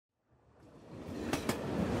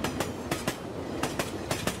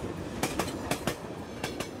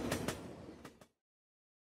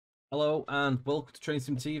Hello and welcome to Train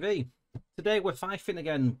Sim TV. Today we're fifing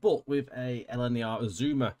again, but with a LNER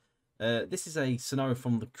Azuma. This is a scenario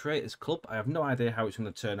from the Creators Club. I have no idea how it's going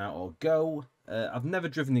to turn out or go. I've never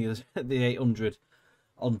driven the 800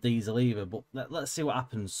 on diesel either, but let's see what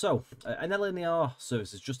happens. So, an LNER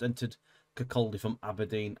service has just entered Kirkcaldy from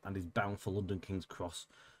Aberdeen and is bound for London King's Cross.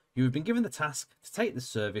 You have been given the task to take the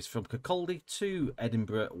service from Kirkcaldy to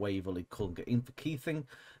Edinburgh, Waverley, Culloden, in for Keithing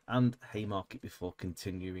and Haymarket before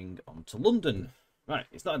continuing on to London. Right,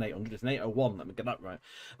 it's not an 800, it's an 801. Let me get that right.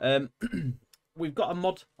 We've got a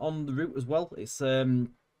mod on the route as well. It's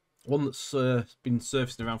one that's been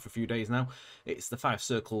surfacing around for a few days now. It's the Fife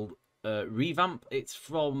Circle Revamp. It's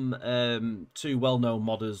from two well-known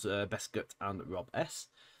modders, Bescott and Rob S.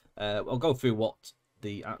 I'll go through what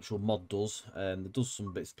the actual mod does. It does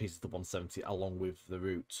some bits and pieces of the 170 along with the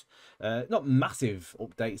route. Not massive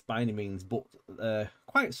updates by any means, but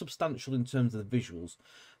quite substantial in terms of the visuals.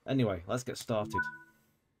 Anyway, let's get started.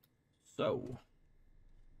 So,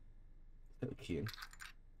 put the key in.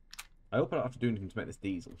 I hope I don't have to do anything to make this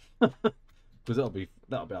diesel, because that'll be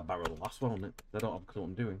our barrel the last one, won't it? I don't have a clue what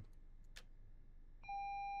I'm doing.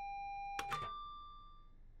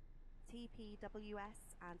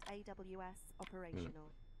 TPWS and AWS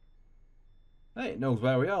operational. Hey, it knows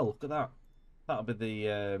where we are. Look at that. That'll be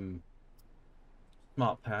the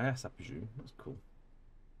smart PIS, I presume. That's cool.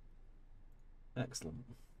 Excellent.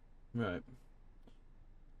 Right.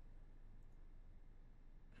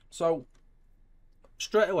 So,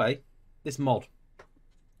 straight away, this mod.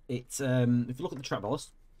 It's if you look at the track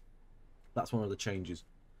ballast, that's one of the changes.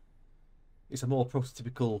 It's a more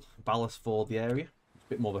prototypical ballast for the area. It's a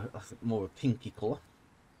bit more of a pinky colour.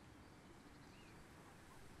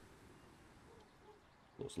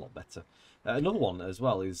 Looks a lot better. Another one as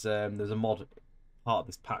well is there's a mod part of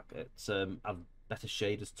this pack. It's add better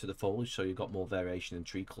shaders to the foliage, so you've got more variation in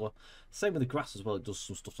tree colour. Same with the grass as well. It does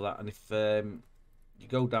some stuff like that. And if you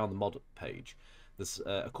go down the mod page, there's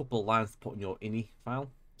a couple of lines to put in your ini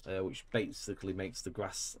file, which basically makes the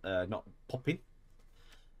grass not popping.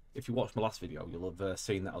 If you watched my last video, you'll have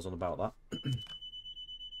seen that I was on about that.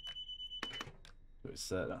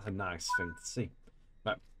 That's a nice thing to see.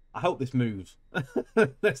 Right. I hope this moves.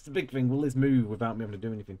 That's the big thing. Will this move without me having to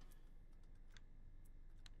do anything?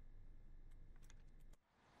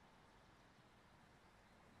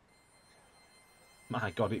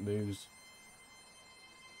 My God, it moves.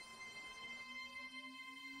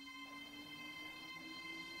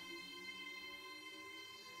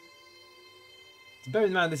 So bear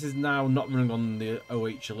in mind, this is now not running on the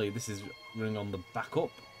OHLE. This is running on the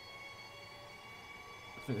backup.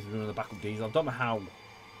 I think this is running on the backup diesel. I don't know how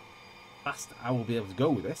fast I will be able to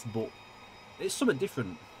go with this, but it's something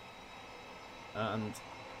different, and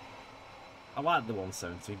I like the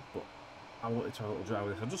 170, but I wanted to have a little drive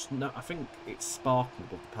with this. I think it's sparking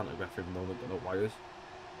above the pantograph every moment, but no wires.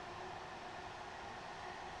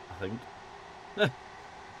 I think.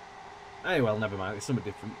 Hey, well, never mind. It's something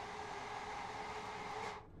different.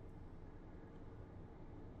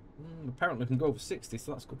 Apparently, I can go over 60,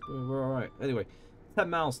 so that's good. We're all right. Anyway, 10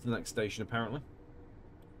 miles to the next station, apparently.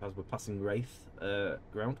 As we're passing Wraith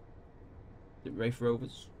ground. Is it Wraith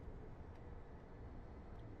Rovers?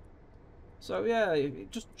 So yeah,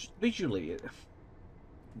 just visually,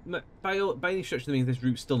 by any stretch of the means, this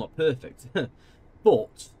route's still not perfect.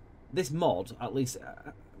 But this mod, at least,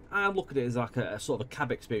 I look at it as like a sort of a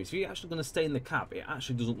cab experience. If you're actually going to stay in the cab, it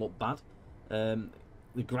actually doesn't look bad.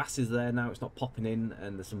 The grass is there now; it's not popping in,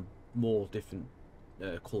 and there's some more different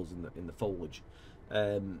colours in the foliage.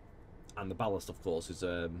 And the ballast, of course, is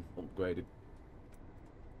upgraded.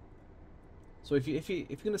 So if you're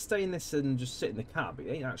going to stay in this and just sit in the cab, it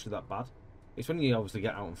ain't actually that bad. It's when you obviously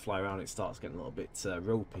get out and fly around, it starts getting a little bit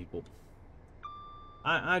ropey. But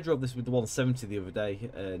I drove this with the 170 the other day,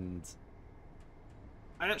 and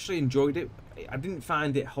I actually enjoyed it. I didn't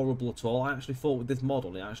find it horrible at all. I actually thought with this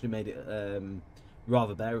model, it actually made it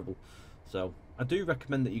rather bearable. So I do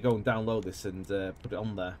recommend that you go and download this and put it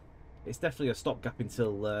on there. It's definitely a stopgap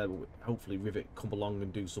until hopefully Rivet come along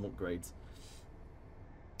and do some upgrades.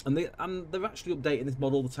 And they're actually updating this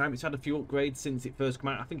mod all the time. It's had a few upgrades since it first came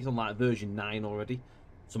out. I think it's on like version 9 already,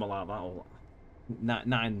 something like that, or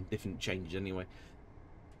 9 different changes anyway,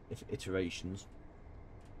 iterations.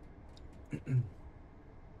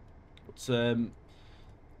 But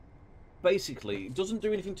basically, it doesn't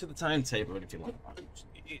do anything to the timetable or anything like that.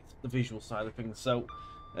 It's the visual side of things. So.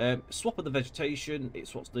 Swap of the vegetation, it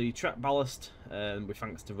swaps the track ballast, with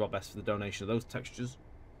thanks to Rob S for the donation of those textures.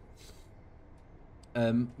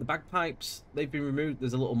 The bagpipes, they've been removed.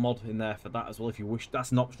 There's a little mod in there for that as well if you wish.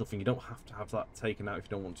 That's an optional thing. You don't have to have that taken out if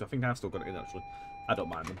you don't want to. I think I've still got it in actually. I don't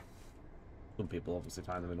mind them. Some people obviously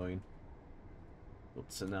find them annoying.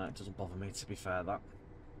 But no, it doesn't bother me, to be fair, that.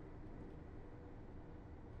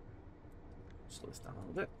 Slow this down a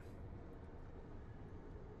little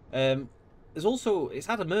bit. There's also, it's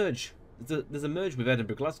had a merge. There's a merge with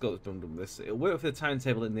Edinburgh Glasgow that's done this. It'll work for the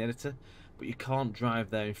timetable in the editor, but you can't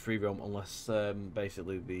drive there in free roam unless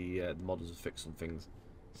basically the modders have fixed some things.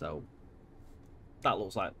 So that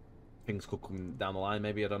looks like things could come down the line,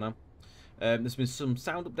 maybe, I don't know. There's been some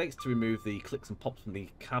sound updates to remove the clicks and pops from the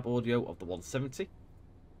cab audio of the 170.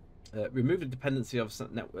 Remove the dependency of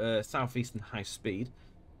southeastern high speed.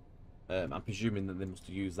 I'm presuming that they must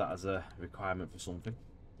have used that as a requirement for something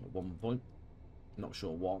at one point. Not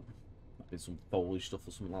sure what. Might be some foliage stuff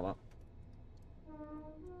or something like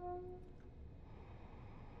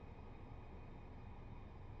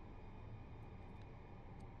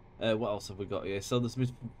that. What else have we got here? So there's been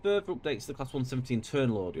further updates to the Class 170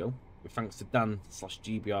 internal audio, with thanks to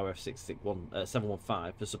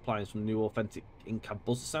Dan/GBRF715 for supplying some new authentic in-cab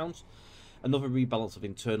buzzer sounds. Another rebalance of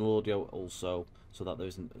internal audio also, so that there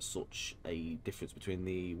isn't such a difference between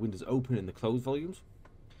the windows open and the closed volumes.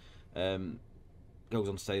 Goes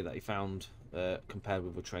on to say that he found, compared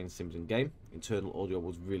with the train sims in game, internal audio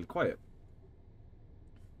was really quiet.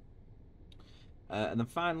 And then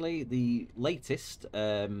finally, the latest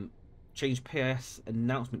changed PIS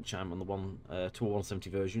announcement chime on the to a 170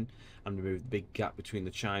 version and removed the big gap between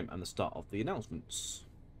the chime and the start of the announcements.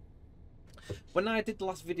 When I did the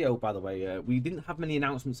last video, by the way, we didn't have many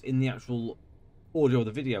announcements in the actual audio of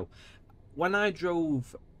the video. When I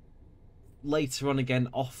drove later on again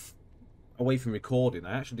away from recording,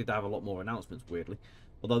 I actually did have a lot more announcements, weirdly.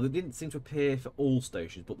 Although they didn't seem to appear for all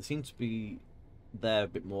stations, but they seem to be there a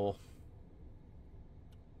bit more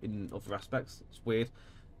in other aspects. It's weird.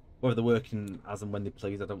 Whether they're working as and when they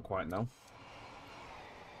please, I don't quite know.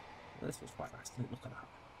 This was quite nice. Look at that.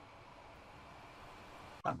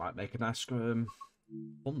 That might make a nice thumbnail,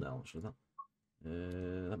 actually. That.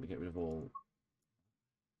 Let me get rid of all.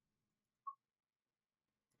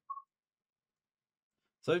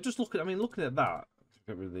 So just looking at that,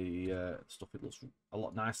 get rid of the stuff. It looks a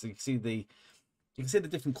lot nicer. You can see the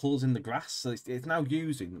different colours in the grass. So it's now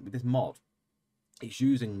using, with this mod, it's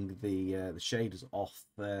using the shaders off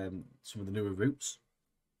some of the newer routes,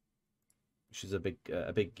 which is a big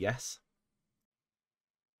yes.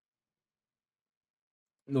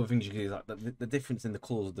 Another thing you can see is like the difference in the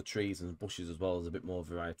colours of the trees and bushes as well. There's a bit more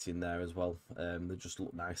variety in there as well. They just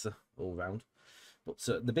look nicer all round. But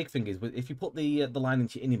the big thing is, if you put the line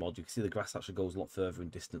into your ini mod, you can see the grass actually goes a lot further in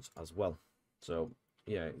distance as well. So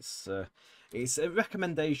yeah, it's a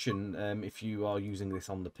recommendation if you are using this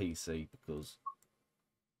on the PC, because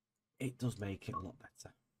it does make it a lot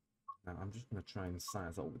better. Now I'm just going to try and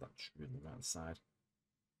size that up with that tree on the right side.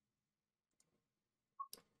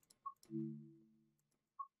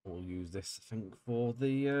 We'll use this, I think, for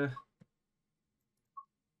the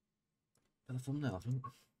thumbnail. I think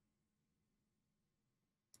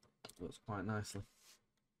works quite nicely.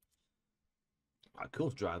 Quite cool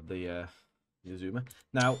to drive the Azuma.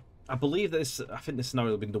 Now, I believe I think this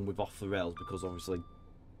scenario has been done with off the rails, because obviously,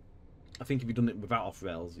 I think if you've done it without off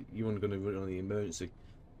rails, you're only going to run on the emergency.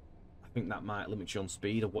 I think that might limit you on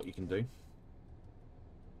speed of what you can do.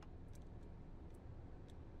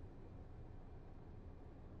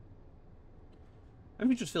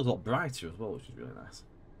 Everything just feels a lot brighter as well, which is really nice.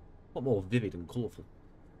 A lot more vivid and colourful.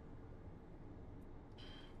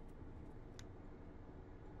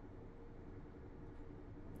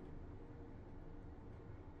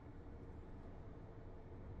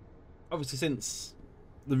 Obviously, since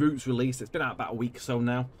the route's released, it's been out about a week or so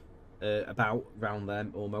now, about around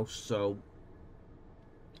then almost. So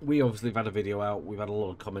we obviously have had a video out. We've had a lot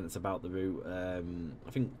of comments about the route. I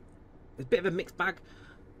think it's a bit of a mixed bag.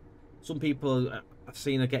 Some people I've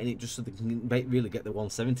seen are getting it just so they can really get the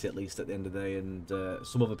 170 at least at the end of the day, and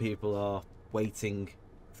some other people are waiting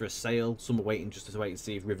for a sale. Some are waiting just to wait and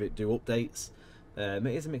see if Rivet do updates. It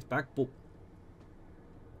is a mixed bag, but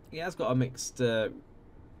it has got a mixed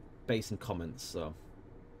base and comments. So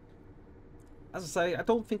as I say, I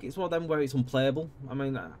don't think it's one of them where it's unplayable. I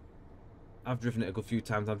mean, I've driven it a good few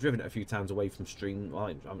times. I've driven it a few times away from stream. Well,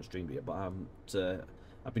 I haven't streamed it yet, but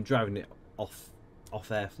I've been driving it off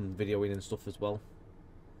air from videoing and stuff as well.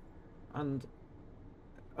 And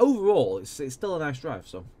overall, it's still a nice drive.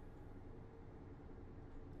 So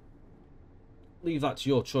leave that to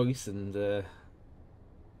your choice and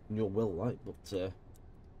your will, like. But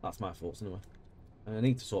that's my thoughts anyway. And I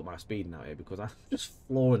need to sort my speeding out here, because I'm just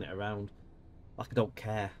flooring it around like I don't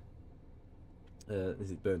care.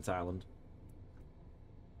 This is Burnt Island.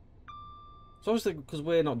 So obviously, because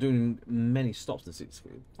we're not doing many stops, it's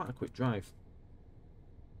quite a quick drive.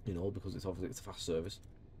 you know, because it's obviously it's a fast service.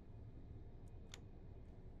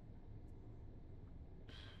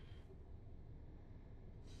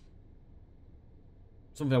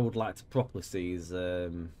 Something I would like to properly see is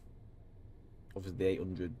obviously the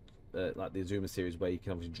 800, like the Azuma series, where you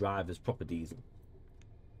can obviously drive as proper diesel.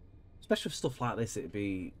 Especially for stuff like this, it'd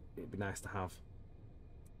be nice to have,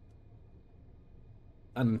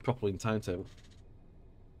 and properly in timetable.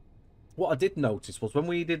 What I did notice was when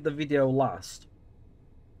we did the video last,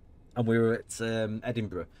 and we were at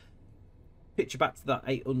Edinburgh, picture back to that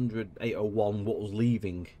 800, 801, what was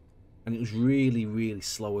leaving, and it was really, really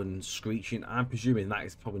slow and screeching. I'm presuming that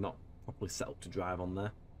is probably not properly set up to drive on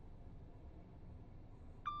there.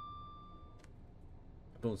 I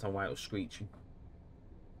don't understand why it was screeching.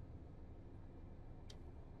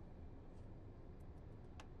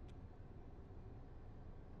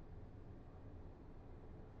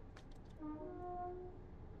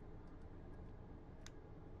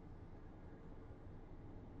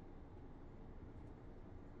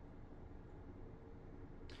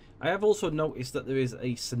 I have also noticed that there is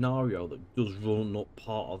a scenario that does run up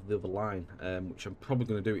part of the other line, which I'm probably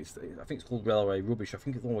going to do. I think it's called Railway Rubbish. I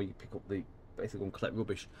think it's the one where you pick up the, basically go and collect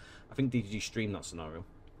rubbish. I think DGG streamed that scenario.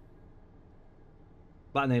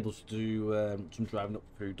 That enables us to do some driving up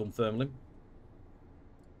through Dunfermline.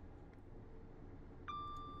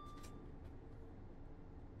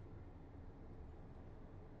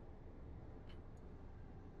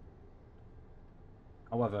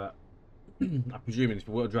 However, I'm presuming if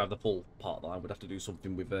we were to drive the full part of the line, we'd have to do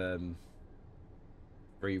something with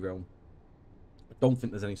free roam. I don't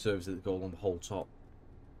think there's any services that go along the whole top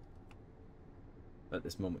at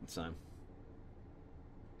this moment in time.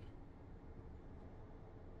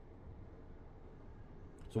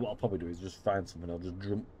 So what I'll probably do is just find something. I'll just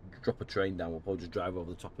drop a train down. We'll probably just drive over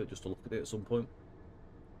the top of it just to look at it at some point.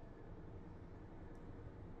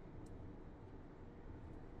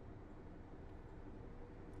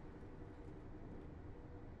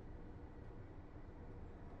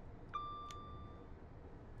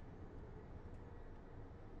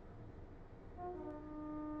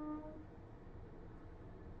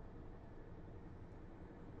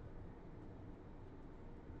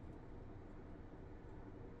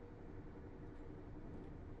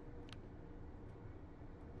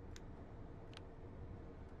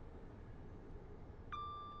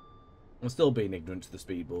 I'm still being ignorant to the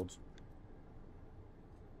speed boards.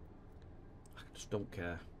 I just don't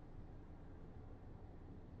care.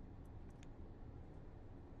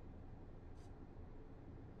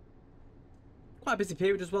 Quite a busy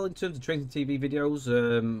period as well in terms of Trains and TV videos.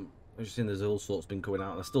 As you've seen, there's all sorts been coming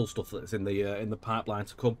out. There's still stuff that's in the pipeline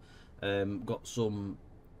to come. Got some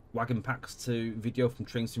wagon packs to video from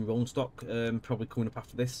Trains and Rolling Stock, probably coming up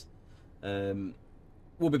after this.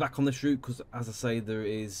 We'll be back on this route because, as I say, there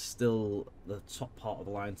is still the top part of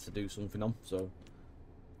the line to do something on. So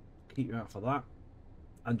keep your eye out for that,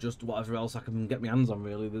 and just whatever else I can get my hands on.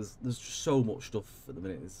 Really, there's just so much stuff at the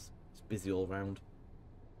minute. It's busy all round.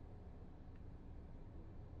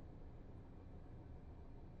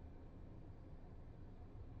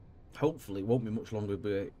 Hopefully, it won't be much longer.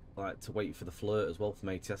 But like to wait for the flirt as well from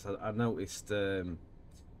ATS. I noticed.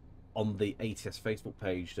 On the ATS Facebook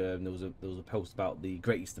page, there was a post about the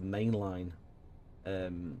Great Eastern Main Line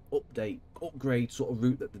upgrade sort of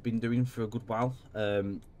route that they've been doing for a good while.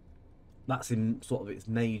 That's in sort of its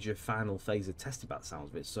major final phase of testing, by the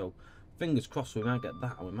sounds of it. So fingers crossed we might get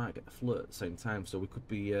that, and we might get the flirt at the same time. So we could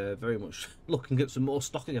be very much looking at some more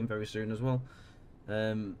stock again very soon as well.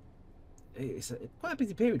 It's quite a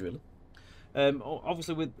busy period, really.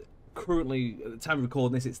 Obviously, with currently at the time of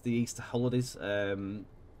recording this, it's the Easter holidays.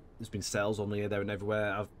 There's been sales on here, there and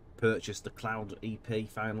everywhere. I've purchased the Cloud EP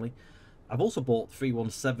finally. I've also bought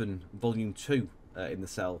 317 Volume 2 in the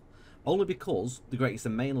sale, only because the Great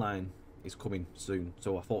Eastern Main Line is coming soon.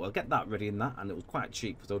 So I thought I'll get that ready in that, and it was quite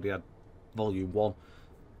cheap because I already had Volume 1.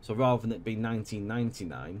 So rather than it being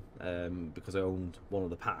 $19.99, because I owned one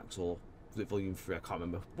of the packs, or was it Volume 3? I can't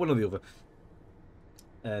remember. One or the other.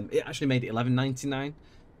 It actually made it $11.99, so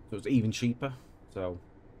it was even cheaper. So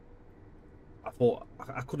I thought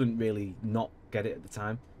I couldn't really not get it at the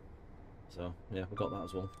time. So yeah, we got that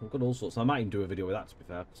as well. We've got all sorts. I might even do a video with that, to be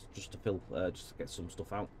fair, just to just to get some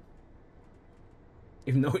stuff out.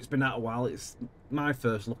 Even though it's been out a while, it's my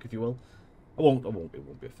first look, if you will. It won't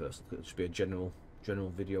be a first look. It'll just be a general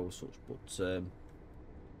video as such. But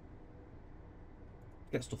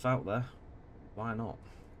get stuff out there. Why not?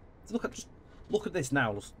 So look at this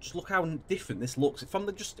now. Just look how different this looks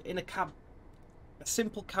from just in a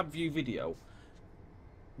simple cab view video.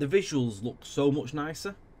 The visuals look so much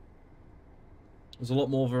nicer. There's a lot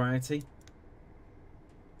more variety.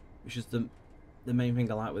 which is the main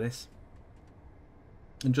thing I like with this.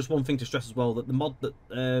 And just one thing to stress as well, that the mod that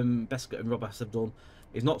Beskett and Robas have done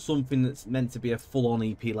is not something that's meant to be a full-on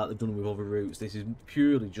EP like they've done with other routes. This is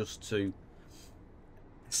purely just to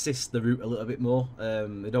assist the route a little bit more.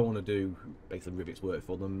 They don't want to do basically Rivet's work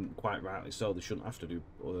for them, quite rightly so. They shouldn't have to do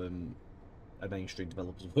a mainstream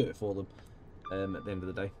developer's work for them at the end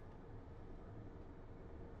of the day.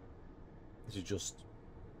 This is just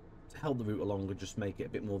to help the route along and just make it a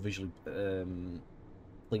bit more visually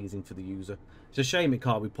pleasing for the user. It's a shame it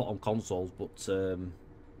can't be put on consoles, but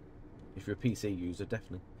if you're a PC user,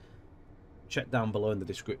 definitely check down below in the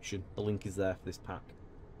description. The link is there for this pack.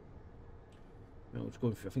 It's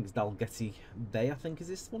going through, I think it's Dalgety Bay, I think is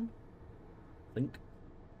this one. I think.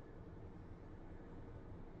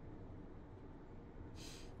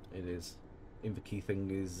 It is. Inverkey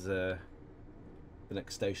thing is the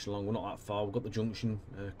next station along. We're not that far. We've got the junction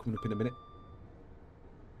coming up in a minute.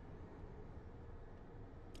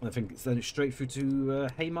 And I think it's then straight through to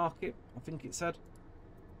Haymarket, I think it said.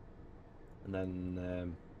 And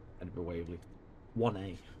then Edinburgh Waverley.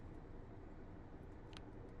 1A.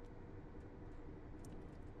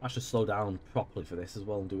 I should slow down properly for this as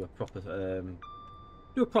well and do a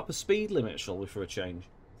proper speed limit, shall we, for a change,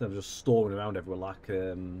 instead of just storming around everywhere like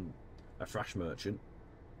a thrash merchant.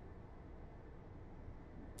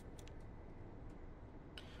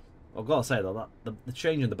 I've got to say though that the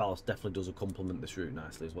change in the ballast definitely does complement this route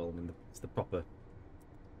nicely as well. I mean, it's the proper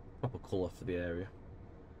colour for the area.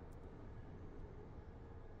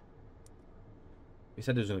 He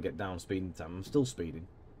said he was going to get down speeding time. I'm still speeding.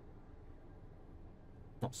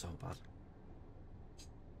 Not so bad.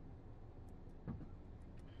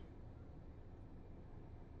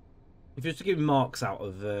 If you're to give me marks out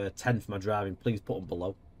of 10 for my driving, please put them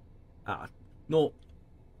below. No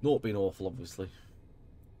being awful, obviously.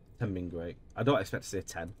 10 being great. I don't expect to see a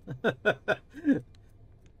 10.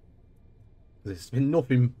 There's been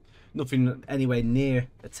nothing anywhere near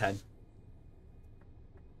a 10.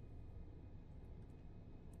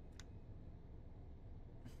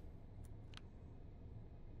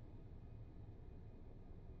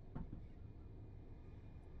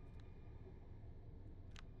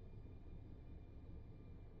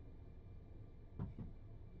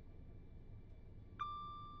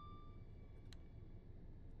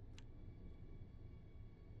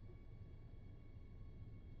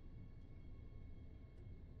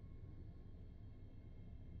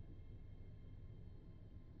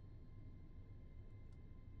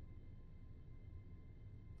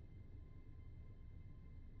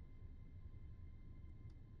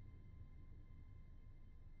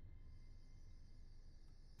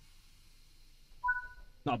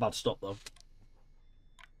 Not a bad stop though.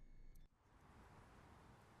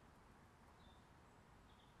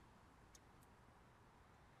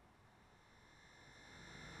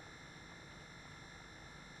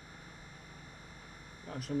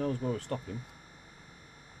 Actually knows where we're stopping.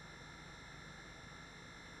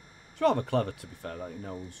 It's rather clever, to be fair, that it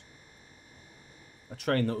knows a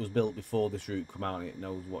train that was built before this route come out and it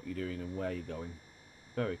knows what you're doing and where you're going.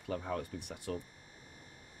 Very clever how it's been set up.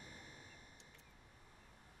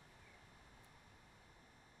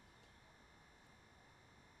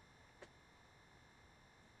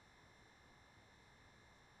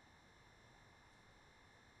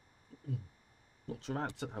 Looks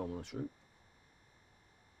right at home on this route.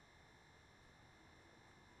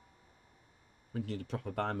 We need a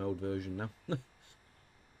proper buy mode version now.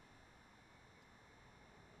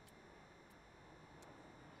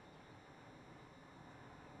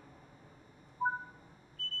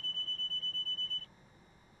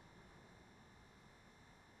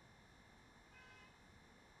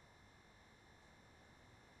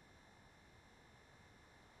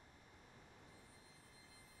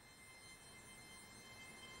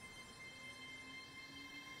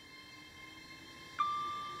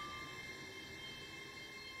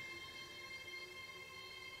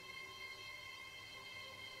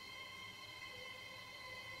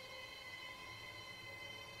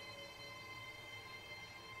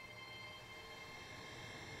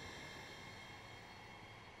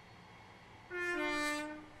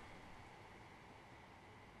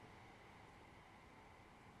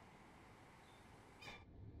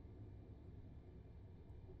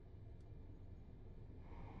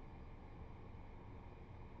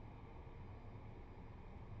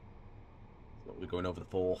 We're going over the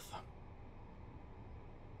Forth.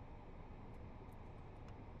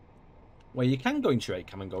 Well, you can go in straight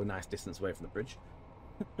cam and go a nice distance away from the bridge.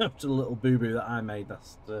 After the little boo-boo that I made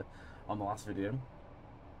on the last video.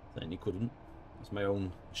 Saying you couldn't. That's my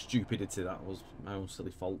own stupidity, that was my own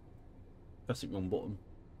silly fault. Pressing wrong button.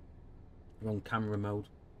 Wrong camera mode.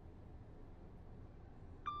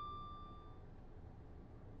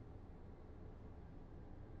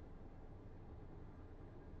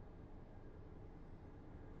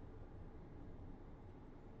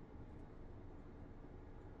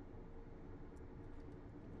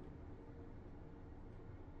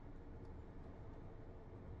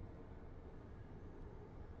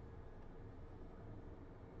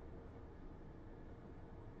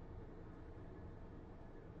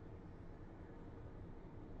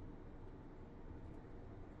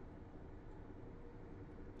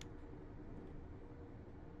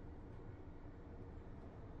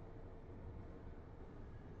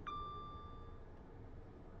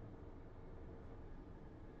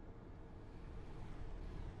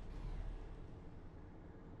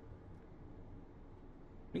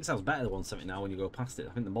 I think it sounds better than 170 now when you go past it.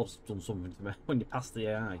 I think the mod's done something to me when you pass the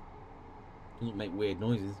AI. It doesn't make weird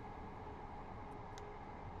noises.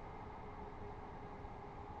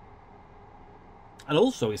 And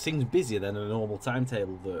also, it seems busier than a normal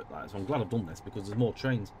timetable. So I'm glad I've done this because there's more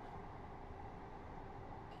trains.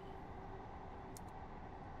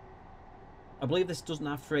 I believe this doesn't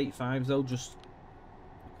have 385s though, just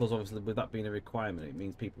because obviously with that being a requirement, it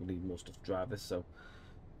means people need more stuff to drive this. So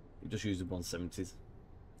you just use the 170s.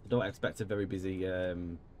 I don't expect a very busy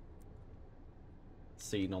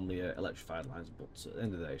scene on the electrified lines, but at the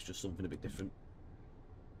end of the day, it's just something a bit different.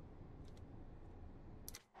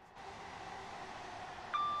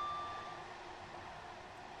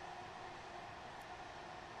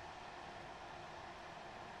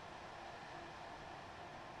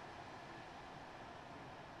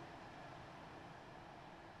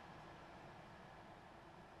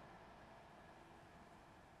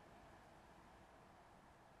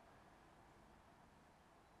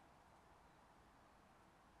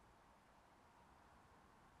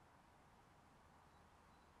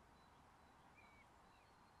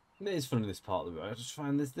 It is funny, this part of the route. I just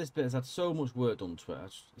find this bit has had so much work done to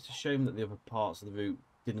it. It's a shame that the other parts of the route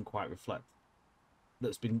didn't quite reflect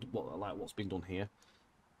what's been done here,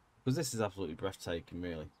 because this is absolutely breathtaking,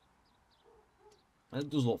 really. And it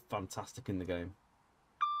does look fantastic in the game.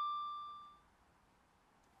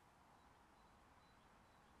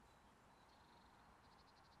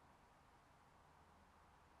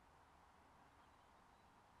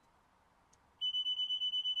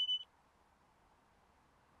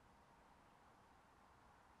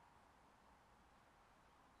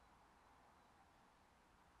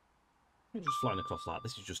 Just flying across like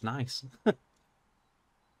this is just nice.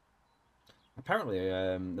 Apparently,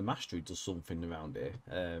 the mastery does something around here.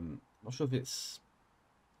 I'm not sure if it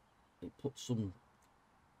puts some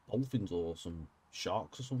dolphins or some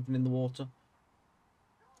sharks or something in the water.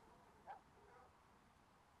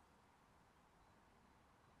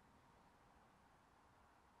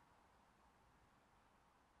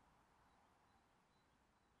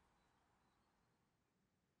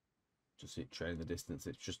 Just see it train the distance.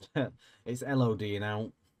 It's just it's LODing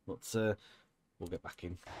out, but we'll get back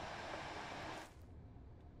in.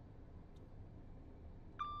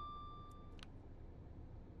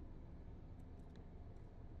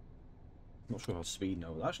 Not sure if I was speeding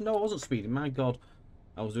over. Actually, no, I wasn't speeding. My God,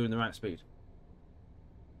 I was doing the right speed.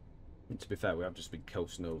 And to be fair, we have just been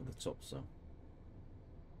coasting over the top, so.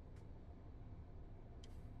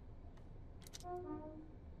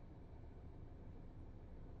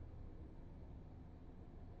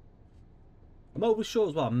 I'm over sure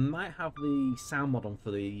as well. I might have the sound mod on for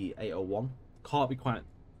the 801. Can't be quite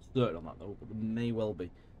certain on that though, but there may well be.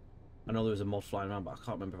 I know there's a mod flying around, but I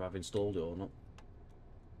can't remember if I've installed it or not.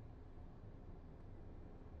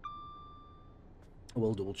 I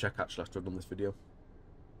will double check actually after I've done this video.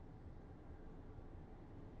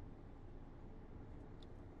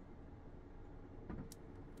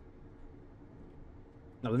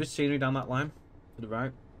 Now there is scenery down that line to the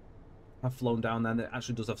right. I've flown down there and it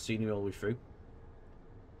actually does have scenery all the way through.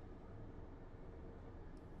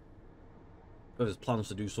 If there's plans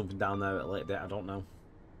to do something down there at a later date, I don't know.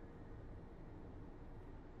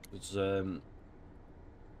 It's as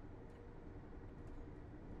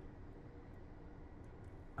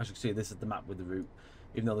you can see, this is the map with the route.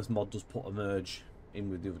 Even though this mod does put a merge in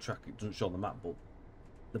with the other track, it doesn't show on the map, but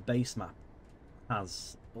the base map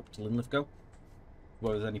has up to Linlithgow.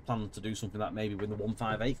 Whereas any plan to do something that maybe when the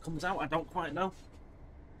 158 comes out, I don't quite know.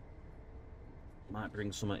 Might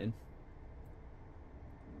bring something in.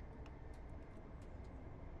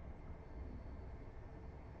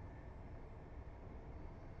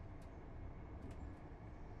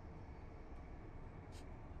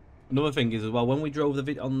 Another thing is as well, when we drove the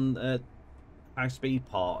video on high speed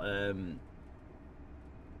part, there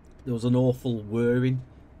was an awful whirring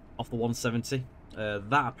off the 170.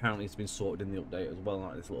 That apparently has been sorted in the update as well,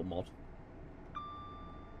 like this little mod.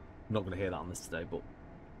 I'm not going to hear that on this today, but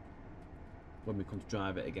when we come to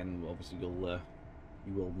drive it again, obviously you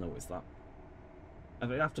will notice that.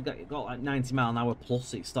 After it got like 90 mile an hour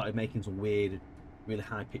plus, it started making some weird, really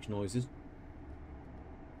high pitched noises.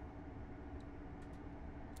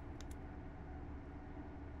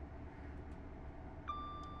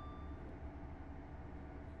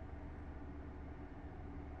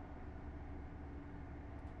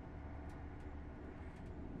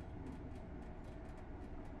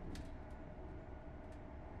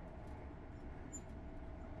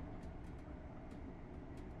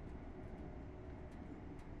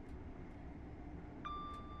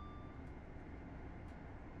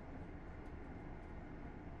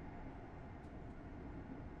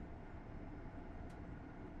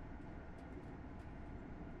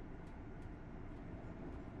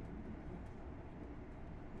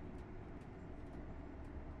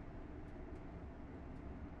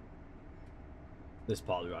 This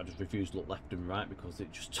part of the road, I just refuse to look left and right because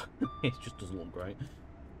it just it just doesn't look great.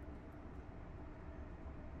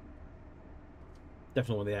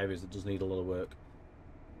 Definitely one of the areas that does need a lot of work.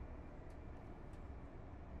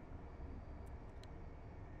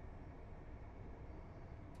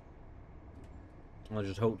 I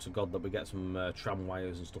just hope to God that we get some tram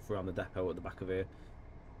wires and stuff around the depot at the back of here.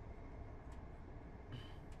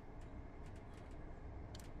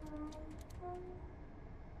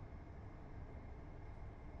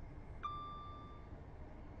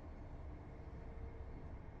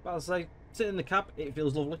 But as I say, sitting in the cab, it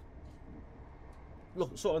feels lovely.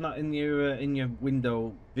 Look, sort of that in your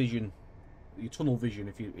window vision, your tunnel vision,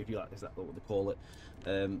 if you like, is that what they call it?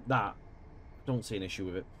 That I don't see an issue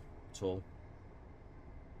with it at all.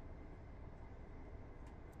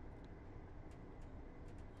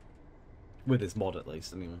 With this mod, at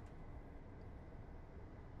least, anyway.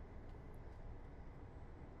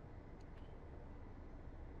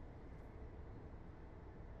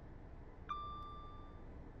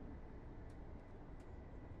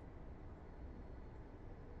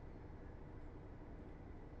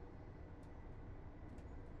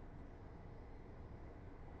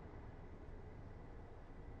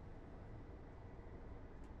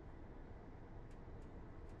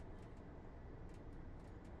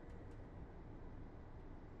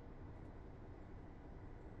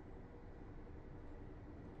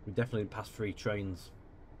 We definitely passed 3 trains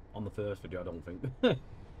on the first video, I don't think.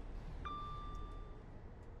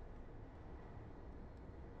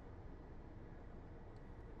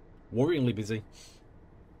 Worryingly busy.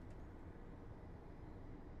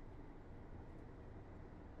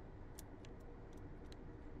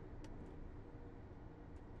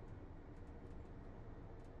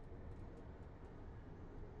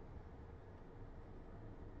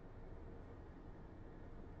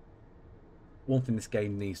 One thing this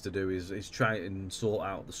game needs to do is try and sort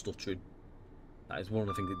out the stuttering. That is one of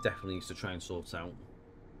the things it definitely needs to try and sort out.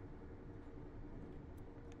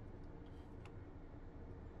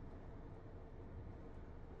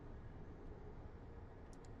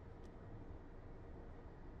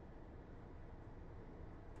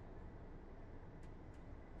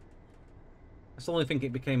 I still only think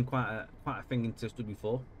it became quite a thing in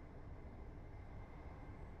TSW4.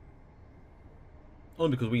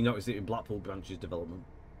 Only because we noticed it in Blackpool branch's development.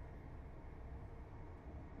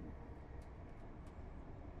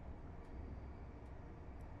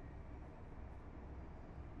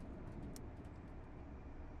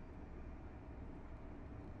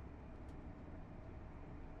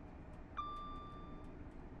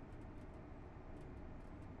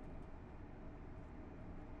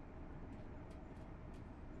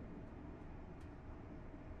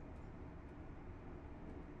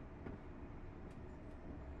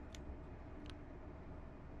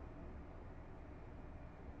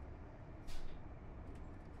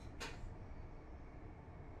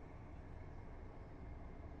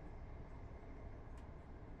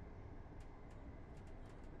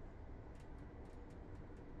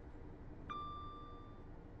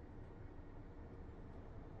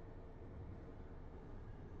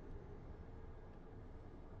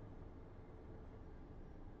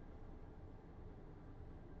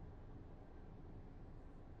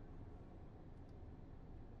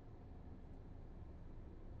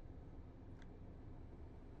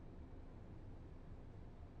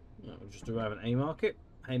 We'll just arrive at Haymarket.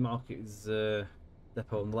 Haymarket is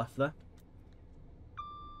depot on the left there.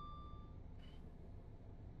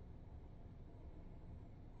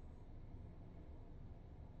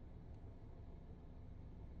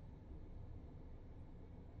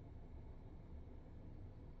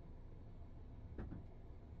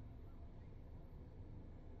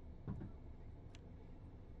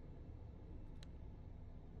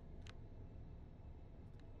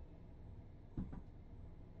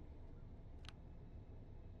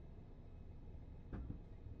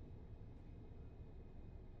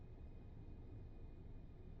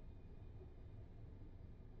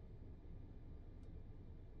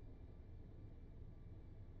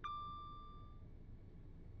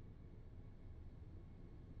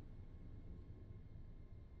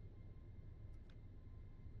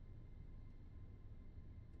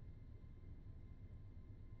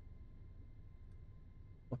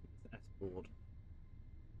 board.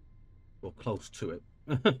 Or close to it.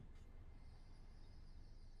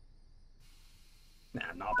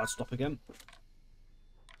 Nah, not a bad stop again.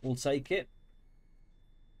 We'll take it.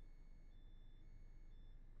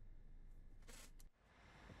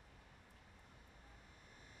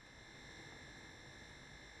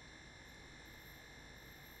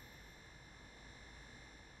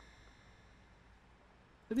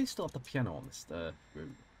 Do they still have the piano on this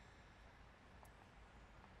room?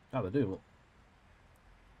 Oh, they do, look.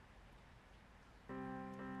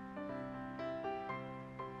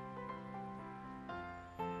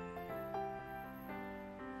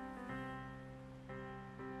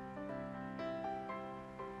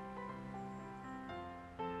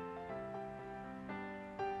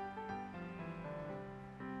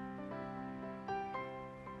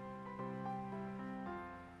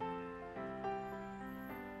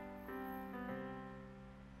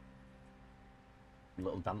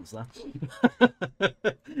 Little dance there.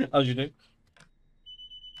 As you do.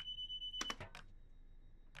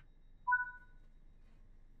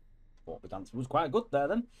 Thought the dance was quite good there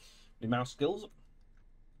then. The mouse skills.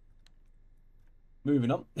 Moving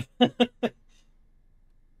on.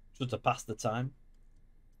 Just to pass the time.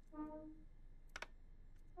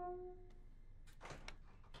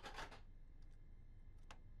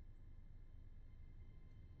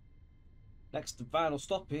 Next final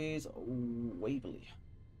stop is Waverley.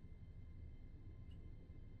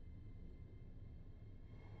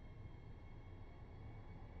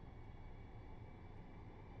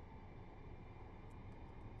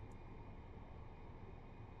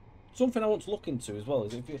 Something I want to look into as well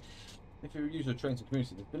is if you're a user of Trains and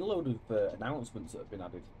Community, there's been a load of announcements that have been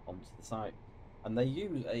added onto the site, and they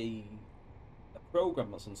use a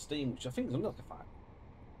program that's on Steam, which I think is only like a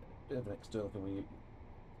bit of an external thing where you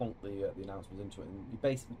plonk the announcements into it, and you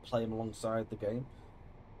basically play them alongside the game.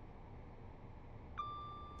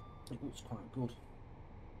 It looks quite good.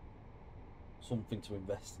 Something to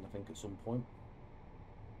invest in, I think, at some point.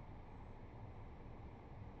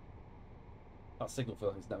 That signal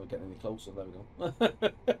feels like it's never getting any closer. There we go.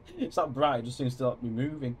 It's that bright, it just seems to be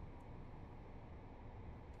moving.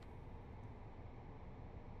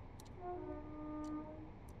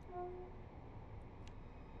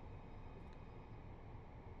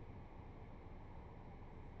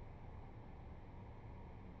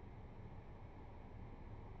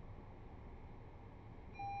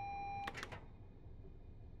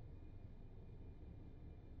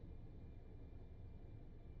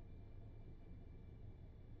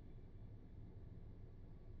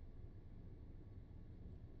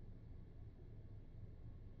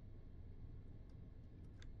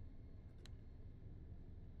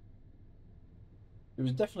 There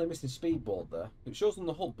was definitely a missing speedboard there. It shows on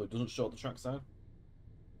the HUD, but it doesn't show the trackside.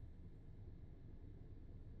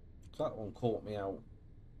 So that one caught me out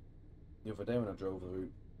the other day when I drove the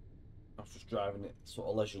route. I was just driving it sort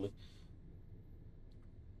of leisurely.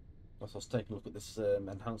 As I was taking a look at this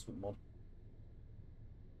enhancement mod.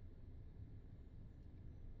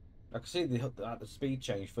 I could see the speed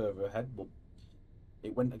change further ahead, but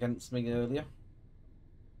it went against me earlier.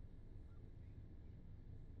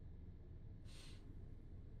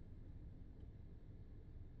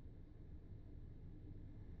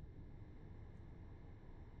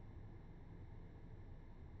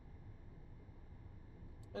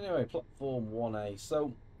 Anyway, platform 1A.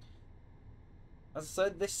 So, as I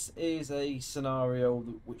said, this is a scenario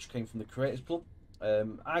which came from the Creators Club.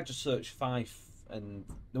 I just searched Fife, and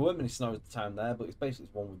there weren't many scenarios at the time there, but it's basically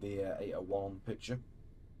one with the 801 on the picture.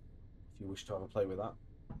 If you wish to have a play with that.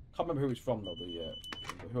 Can't remember who it's from though.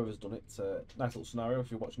 Whoever's done it. Nice little scenario if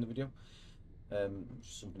you're watching the video.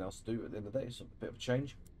 Just something else to do at the end of the day. It's a bit of a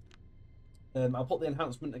change. I'll put the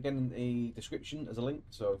enhancement again in the description as a link,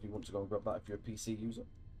 so if you want to go and grab that if you're a PC user.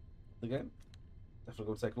 The game, definitely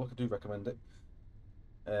go and take a look. I do recommend it.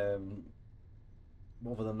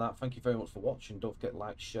 Other than that, thank you very much for watching. Don't forget to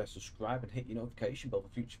like, share, subscribe, and hit your notification bell for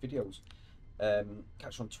future videos.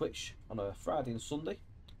 Catch you on Twitch on a Friday and Sunday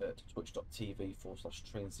at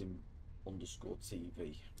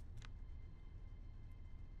twitch.tv/trainsim_TV.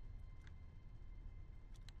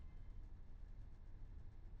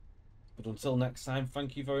 But until next time,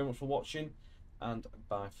 thank you very much for watching, and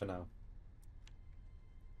bye for now.